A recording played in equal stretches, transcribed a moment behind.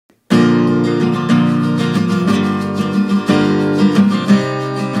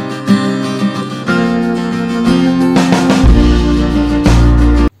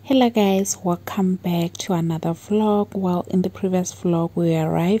Hello guys, welcome back to another vlog. Well, in the previous vlog we were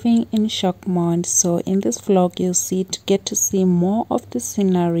arriving in SWAKOPMOND, so in this vlog you'll get to see more of the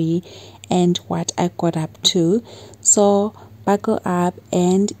scenery and what I got up to. So buckle up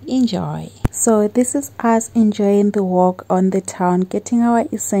and enjoy. So this is us enjoying the walk on the town, getting our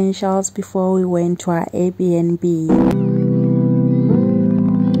essentials before we went to our Airbnb.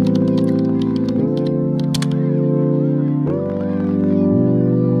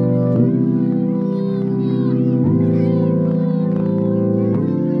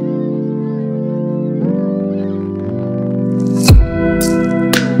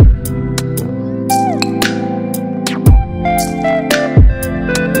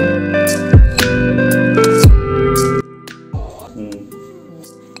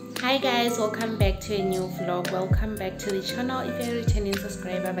 Hi guys, welcome back to a new vlog. Welcome back to the channel if you're a returning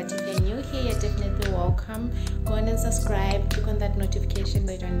subscriber, but if you're new here, you're definitely welcome. Go on and subscribe, click on that notification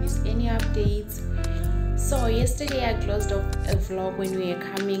so you don't miss any updates. So yesterday I closed off a vlog when we were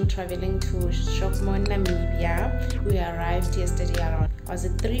traveling to SWAKOPMOND, Namibia. We arrived yesterday around, was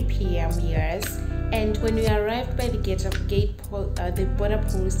it 3 p.m. yes, and when we arrived by the border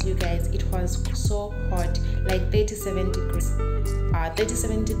post, you guys, it was so hot, like 37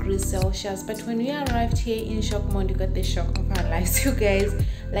 degrees Celsius. But when we arrived here in SWAKOPMOND, we got the shock of our lives, you guys.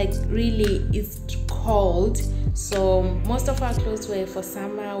 Like really, it's cold. So most of our clothes were for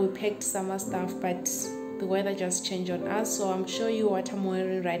summer. We packed summer stuff, but the weather just changed on us. So I'm showing you what I'm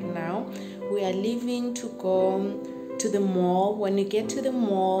wearing right now. We are leaving to go to the mall. When we get to the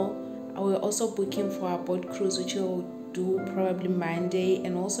mall, we're also booking for our boat cruise, which we'll do probably Monday,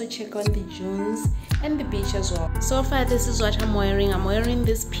 and also check on the dunes and the beach as well. So far this is what I'm wearing. I'm wearing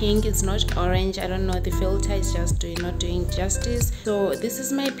this pink, it's not orange. I don't know, the filter is just not doing justice. So this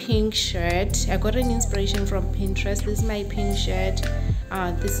is my pink shirt. I got an inspiration from Pinterest. This is my pink shirt.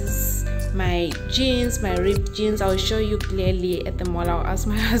 This is my jeans, my ripped jeans. I'll show you clearly at the mall. I'll ask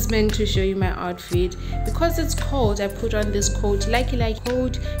my husband to show you my outfit. Because it's cold, I put on this coat, like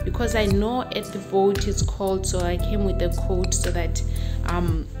coat, because I know at the boat it's cold, so I came with the coat so that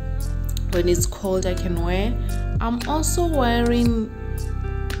when it's cold I can wear. I'm also wearing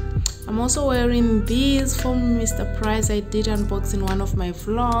these from Mr. Price. I did unbox in one of my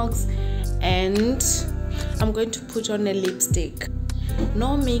vlogs, and I'm going to put on a lipstick.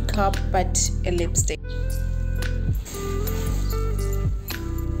 No makeup, but a lipstick.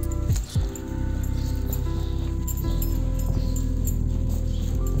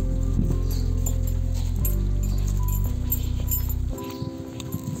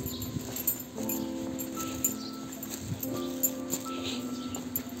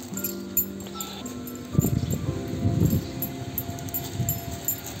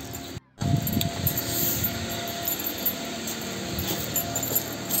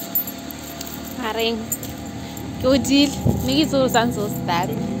 Good deal. Make it so that.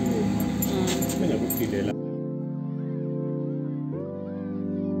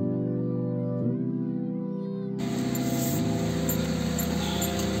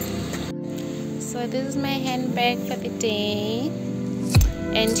 So this is my handbag for the day,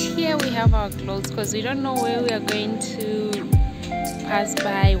 and here we have our clothes, because we don't know where we are going to pass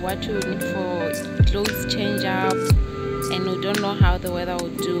by, what we need for clothes change up, and we don't know how the weather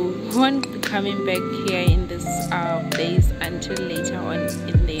will do. We won't be coming back here in this days until later on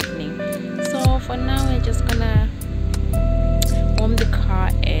in the evening. So for now we're just gonna warm the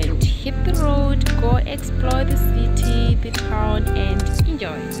car and hit the road, go explore the city, the town, and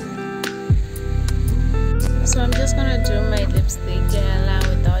enjoy. So I'm just gonna do my lipstick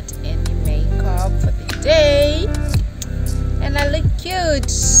without any makeup for the day, and I look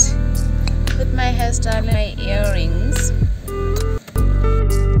cute with my hairstyle and my earrings.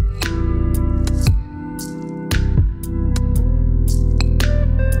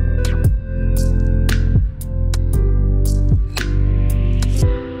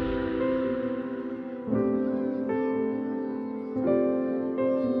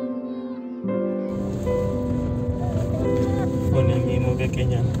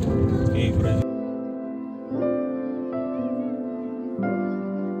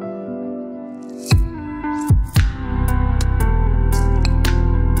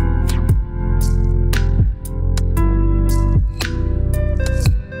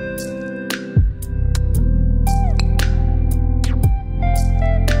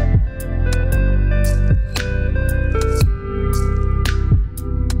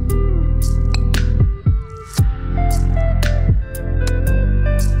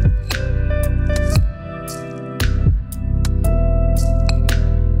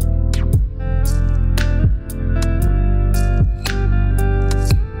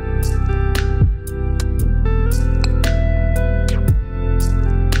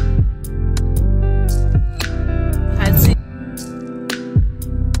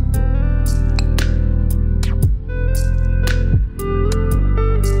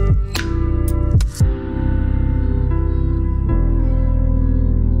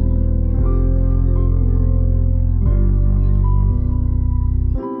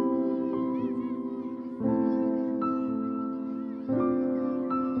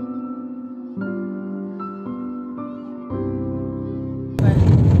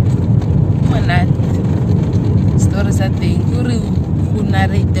 monate story sa teng ke re go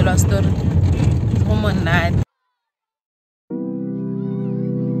narratelwa story go monate.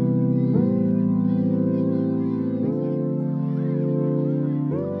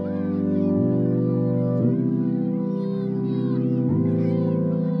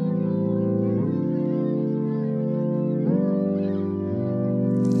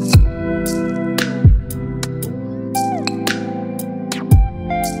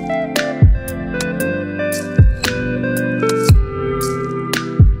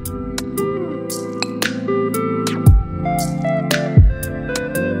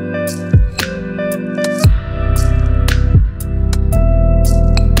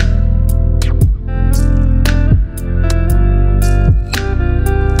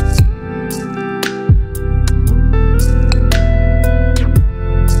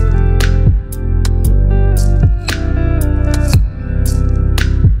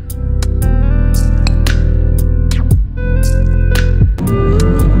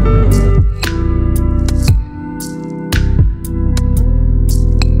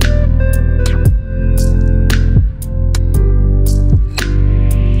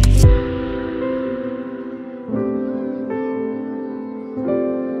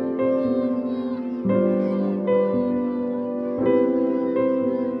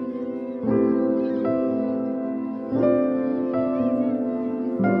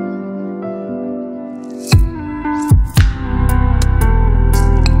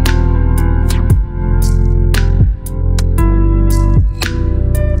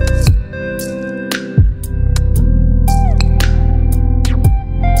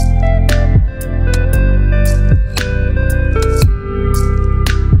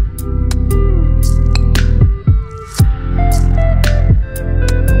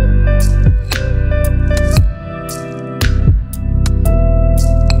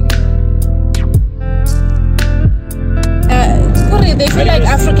 They feel like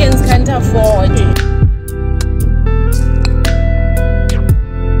Africans can't afford.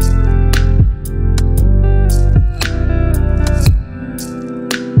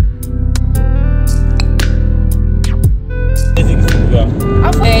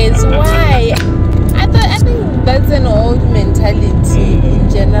 It's why I think that's an old mentality in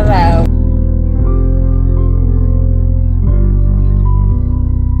general.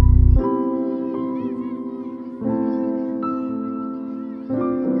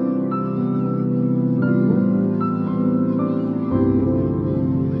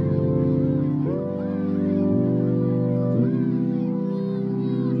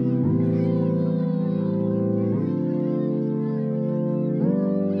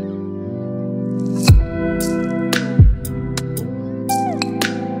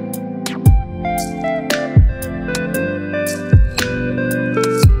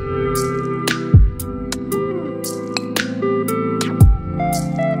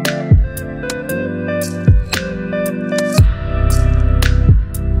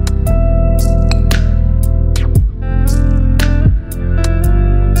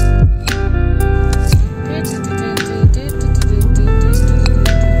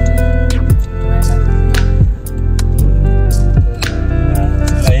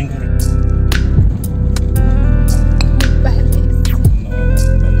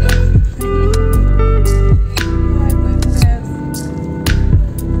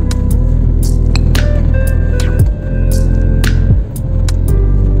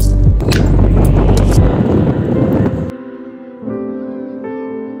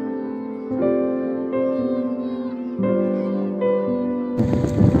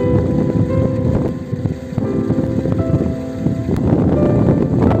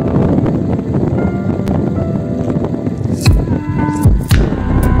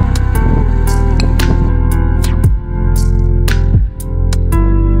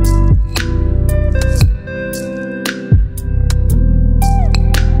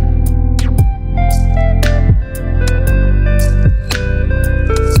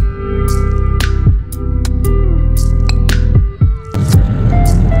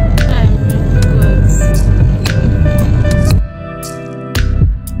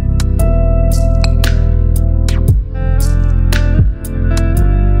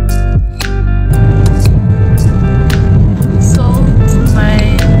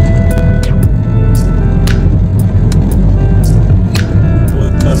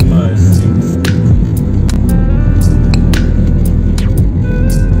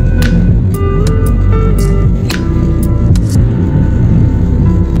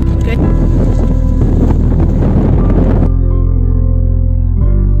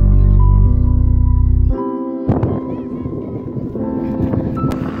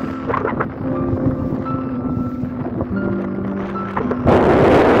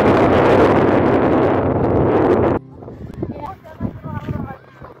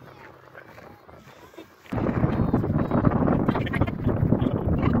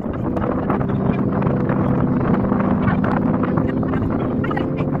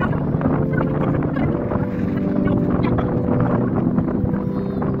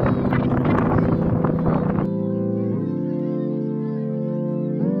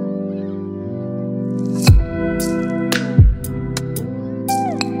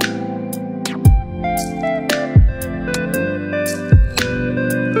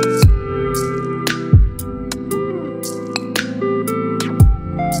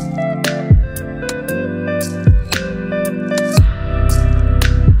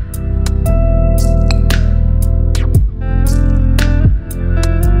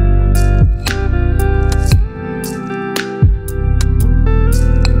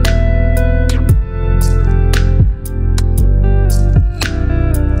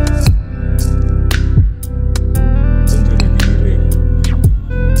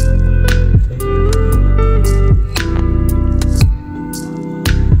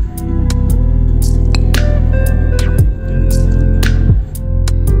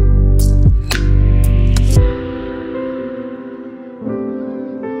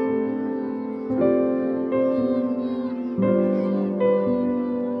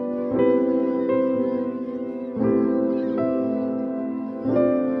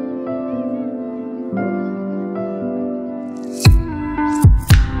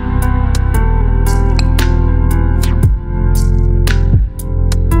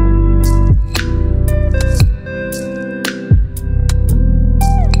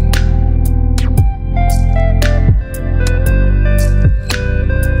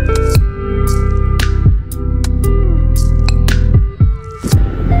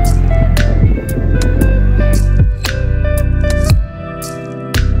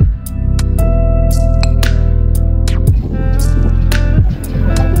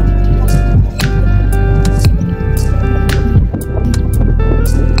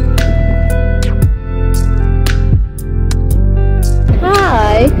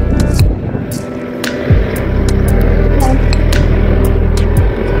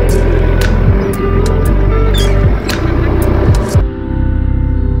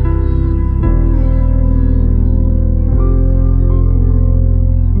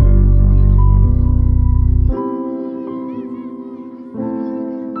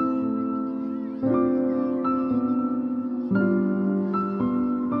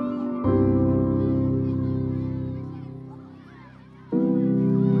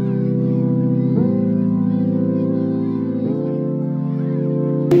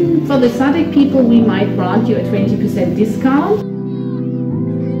 the SADC people, we might grant you a 20% discount.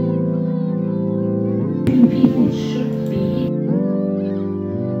 People should be.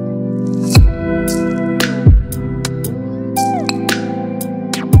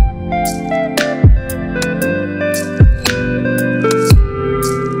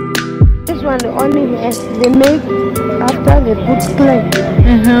 This one only they make after they put clay.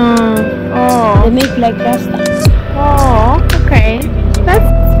 Oh. They make like that. Oh, okay.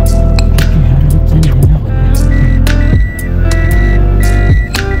 That's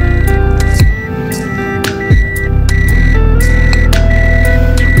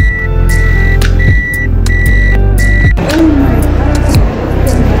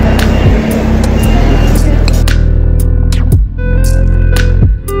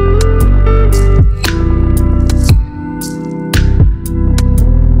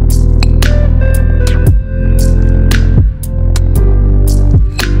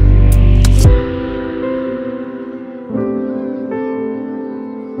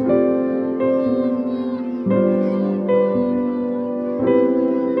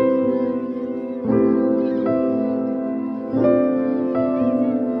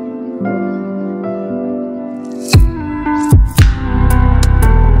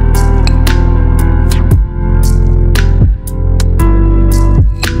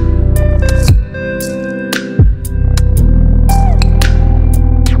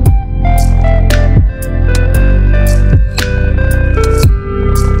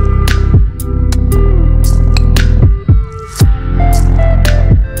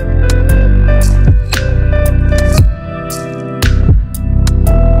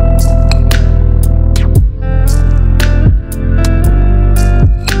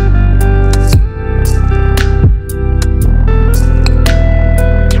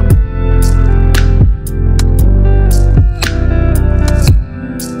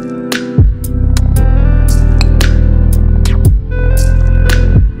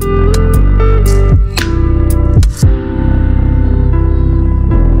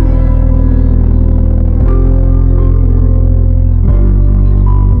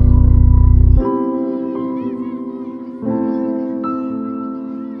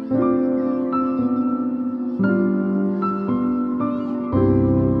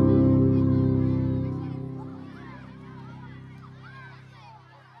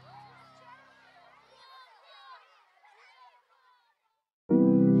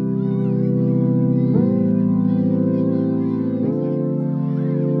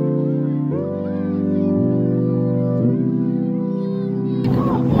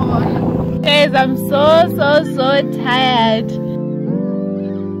guys, I'm so tired.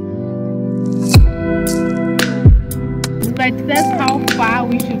 But that's how far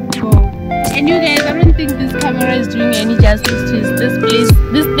we should go. And you guys, I don't think this camera is doing any justice to this place.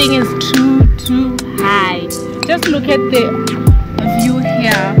 This thing is too high. Just look at the view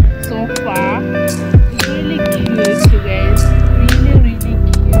here so far. It's really cute, you guys. Really cute.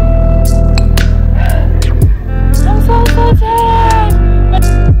 I'm so tired.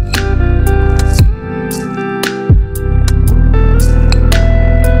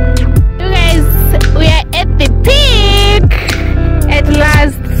 You guys, we are at the peak at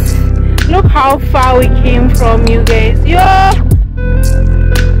last. Look how far we came from, you guys. Yo!